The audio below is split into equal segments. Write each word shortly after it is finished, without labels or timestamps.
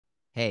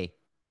Hey,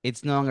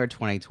 it's no longer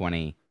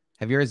 2020.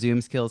 Have your Zoom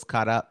skills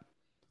caught up?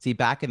 See,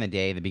 back in the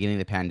day, the beginning of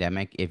the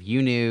pandemic, if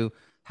you knew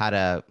how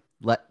to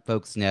let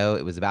folks know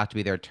it was about to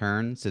be their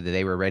turn so that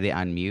they were ready to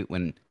unmute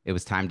when it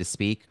was time to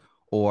speak,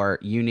 or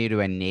you knew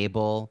to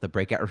enable the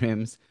breakout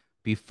rooms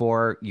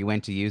before you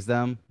went to use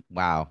them,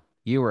 wow,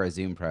 you were a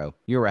Zoom pro.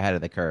 You were ahead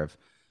of the curve.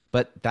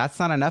 But that's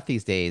not enough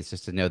these days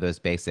just to know those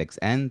basics,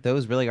 and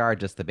those really are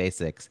just the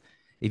basics.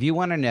 If you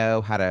want to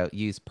know how to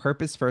use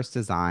purpose first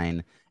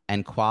design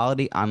and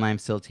quality online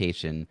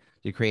facilitation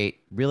to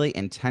create really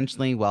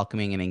intentionally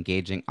welcoming and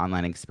engaging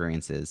online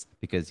experiences,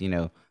 because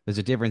there's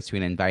a difference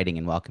between inviting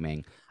and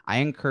welcoming, I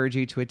encourage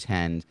you to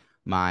attend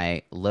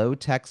my low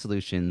tech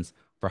solutions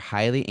for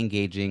highly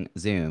engaging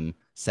Zoom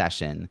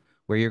session,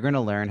 where you're going to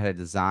learn how to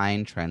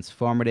design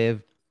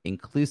transformative,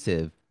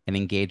 inclusive, and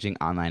engaging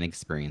online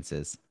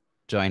experiences.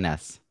 Join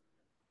us.